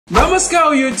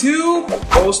Namaskar YouTube,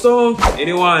 Postal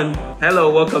 81.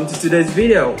 Hello, welcome to today's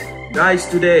video. Guys,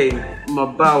 today I'm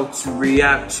about to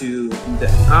react to the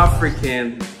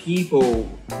African people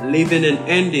living in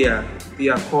India. They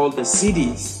are called the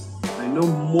Siddis. I know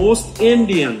most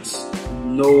Indians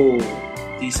know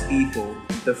these people.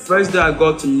 The first day I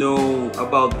got to know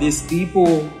about these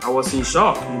people, I was in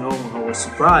shock, I was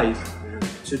surprised.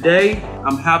 Today,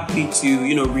 I'm happy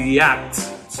to, react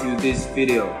to this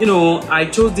video. I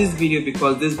chose this video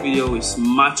because this video is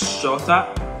much shorter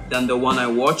than the one I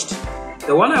watched.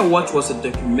 The one I watched was a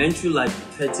documentary like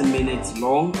 30 minutes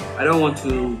long. I don't want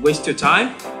to waste your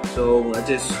time, so I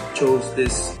just chose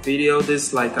this video.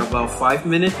 This like about 5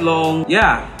 minutes long.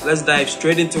 Yeah, let's dive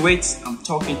straight into it. I'm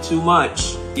talking too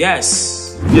much.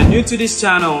 Yes, if you're new to this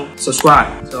channel,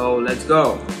 subscribe. So let's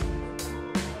go.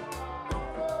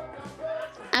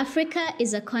 Africa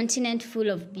is a continent full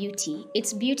of beauty.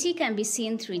 Its beauty can be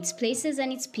seen through its places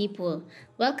and its people.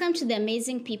 Welcome to the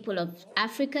Amazing People of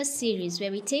Africa series,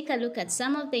 where we take a look at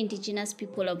some of the indigenous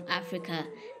people of Africa.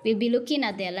 We'll be looking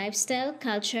at their lifestyle,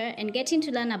 culture, and getting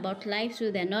to learn about life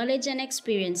through their knowledge and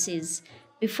experiences.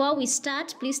 Before we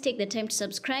start, please take the time to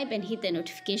subscribe and hit the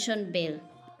notification bell.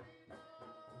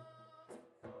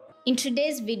 In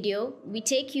today's video, we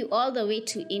take you all the way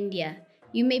to India.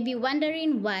 You may be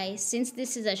wondering why, since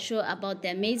this is a show about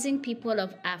the amazing people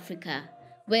of Africa.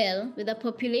 Well, with a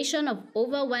population of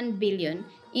over 1 billion,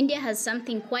 India has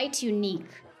something quite unique,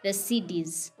 the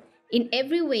Siddis. In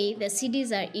every way, the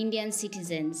Siddis are Indian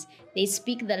citizens. They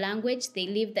speak the language, they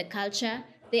live the culture,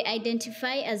 they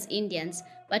identify as Indians,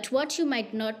 but what you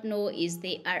might not know is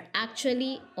they are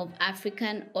actually of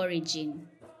African origin.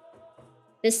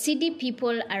 The Siddi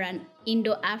people are an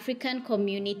Indo-African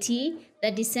community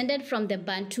that descended from the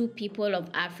Bantu people of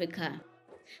Africa.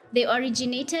 They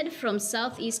originated from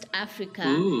Southeast Africa,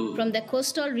 from the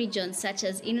coastal regions such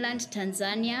as inland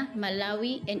Tanzania,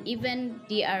 Malawi, and even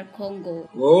DR Congo.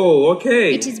 Oh,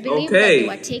 okay. It is believed that they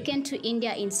were taken to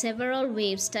India in several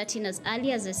waves starting as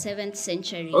early as the 7th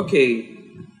century. Okay.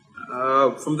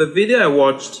 From the video I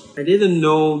watched, I didn't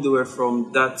know they were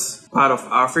from that part of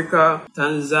Africa,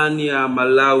 Tanzania,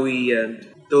 Malawi, and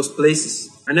those places.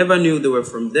 I never knew they were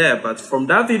from there, but from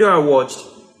that video I watched,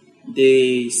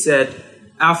 they said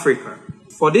Africa.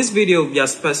 For this video, we are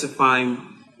specifying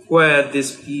where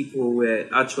these people were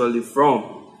actually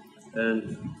from,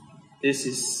 and this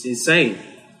is insane.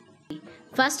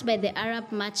 First by the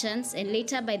Arab merchants and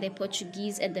later by the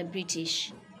Portuguese and the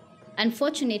British.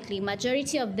 Unfortunately,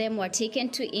 majority of them were taken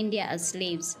to India as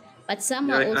slaves, but some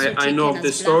were also taken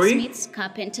as blacksmiths,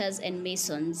 carpenters, and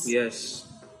masons. Yes.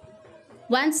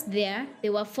 Once there, they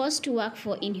were forced to work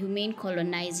for inhumane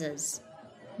colonizers.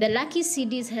 The lucky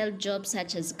Siddis held jobs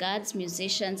such as guards,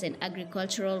 musicians, and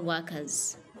agricultural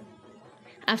workers.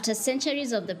 After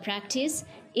centuries of the practice,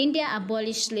 India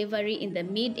abolished slavery in the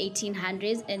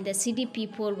mid-1800s and the Siddi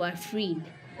people were freed.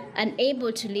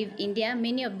 Unable to leave India,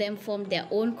 many of them formed their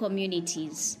own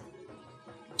communities.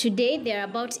 Today, there are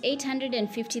about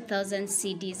 850,000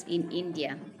 Siddis in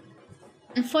India.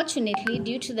 Unfortunately,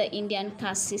 due to the Indian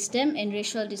caste system and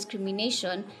racial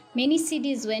discrimination, many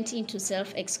Siddis went into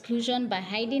self-exclusion by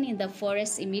hiding in the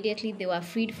forests immediately they were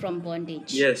freed from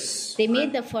bondage. Yes. They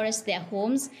made the forest their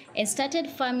homes and started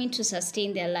farming to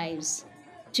sustain their lives.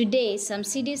 Today, some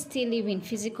Siddis still live in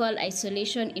physical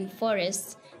isolation in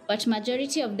forests, but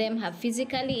majority of them have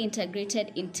physically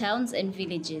integrated in towns and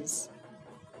villages.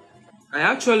 I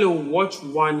actually watched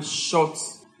one short.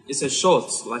 It's a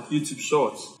short, like YouTube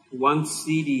short. One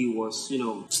CD was,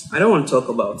 I don't want to talk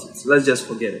about it. Let's just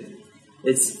forget it.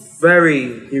 It's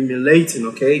very humiliating,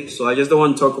 okay? So I just don't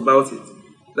want to talk about it.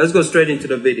 Let's go straight into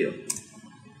the video.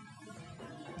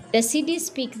 The Siddis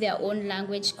speak their own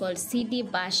language called Siddi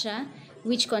Bhasha,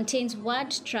 which contains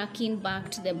word tracking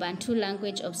back to the Bantu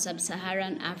language of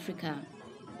sub-Saharan Africa.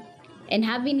 And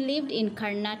having lived in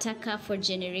Karnataka for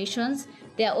generations,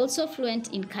 they are also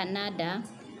fluent in Kannada,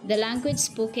 the language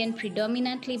spoken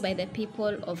predominantly by the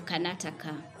people of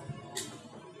Karnataka.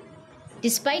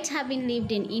 Despite having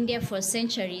lived in India for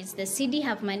centuries, the Siddi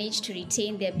have managed to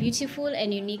retain their beautiful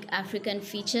and unique African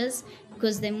features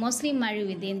because they mostly marry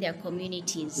within their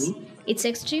communities. It's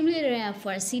extremely rare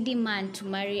for a Siddi man to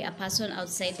marry a person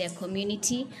outside their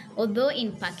community, although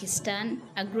in Pakistan,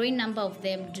 a growing number of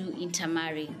them do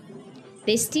intermarry.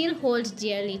 They still hold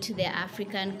dearly to their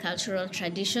African cultural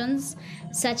traditions,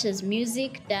 such as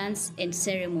music, dance, and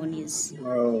ceremonies.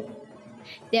 Wow.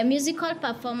 Their musical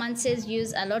performances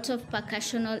use a lot of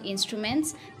percussional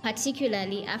instruments,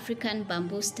 particularly African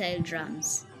bamboo-style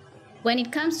drums. When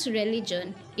it comes to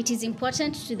religion, it is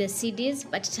important to the Siddis,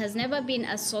 but it has never been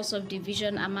a source of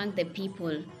division among the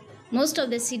people. Most of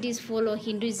the Siddis follow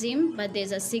Hinduism, but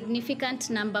there's a significant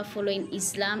number following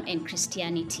Islam and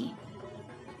Christianity.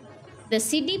 The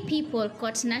Siddi people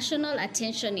caught national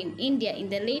attention in India in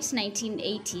the late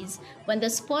 1980s when the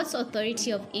Sports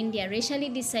Authority of India racially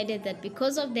decided that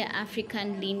because of their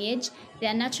African lineage,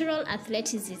 their natural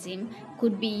athleticism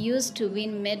could be used to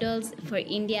win medals for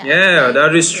India. Yeah,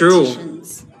 that is true.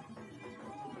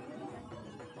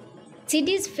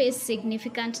 Siddis face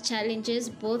significant challenges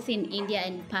both in India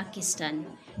and Pakistan.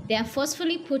 They are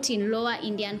forcefully put in lower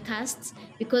Indian castes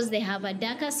because they have a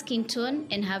darker skin tone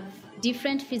and have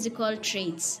different physical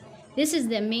traits. This is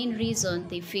the main reason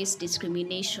they face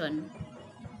discrimination.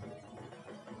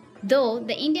 Though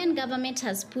the Indian government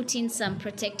has put in some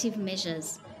protective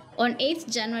measures. On 8th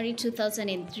January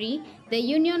 2003, the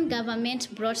Union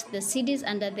government brought the Siddis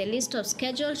under the list of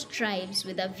scheduled tribes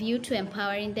with a view to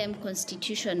empowering them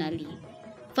constitutionally.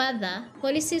 Further,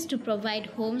 policies to provide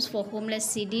homes for homeless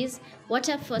Siddis,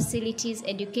 water facilities,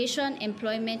 education,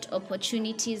 employment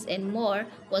opportunities, and more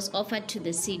was offered to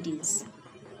the Siddis.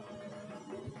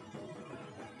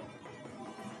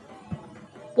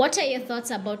 What are your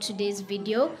thoughts about today's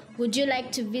video? Would you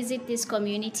like to visit this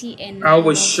community and I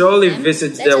will surely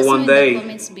visit there one day,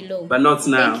 but not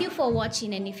now. Thank you for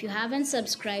watching, and if you haven't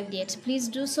subscribed yet, please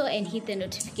do so and hit the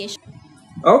notification.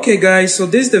 Okay guys, so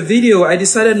this is the video. I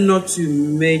decided not to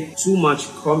make too much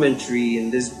commentary in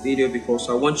this video because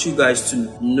I want you guys to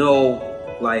know,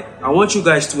 I want you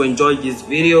guys to enjoy this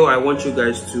video. I want you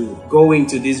guys to go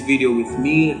into this video with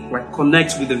me,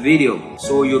 connect with the video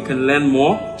so you can learn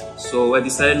more. So I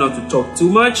decided not to talk too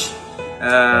much,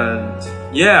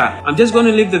 and yeah, I'm just going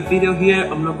to leave the video here.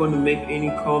 I'm not going to make any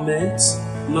comments.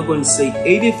 I'm not going to say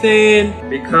anything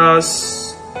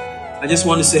because I just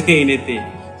want to say anything.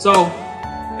 So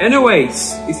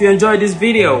anyways, if you enjoyed this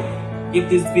video, give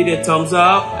this video a thumbs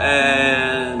up,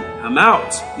 and I'm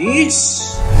out.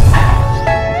 Peace.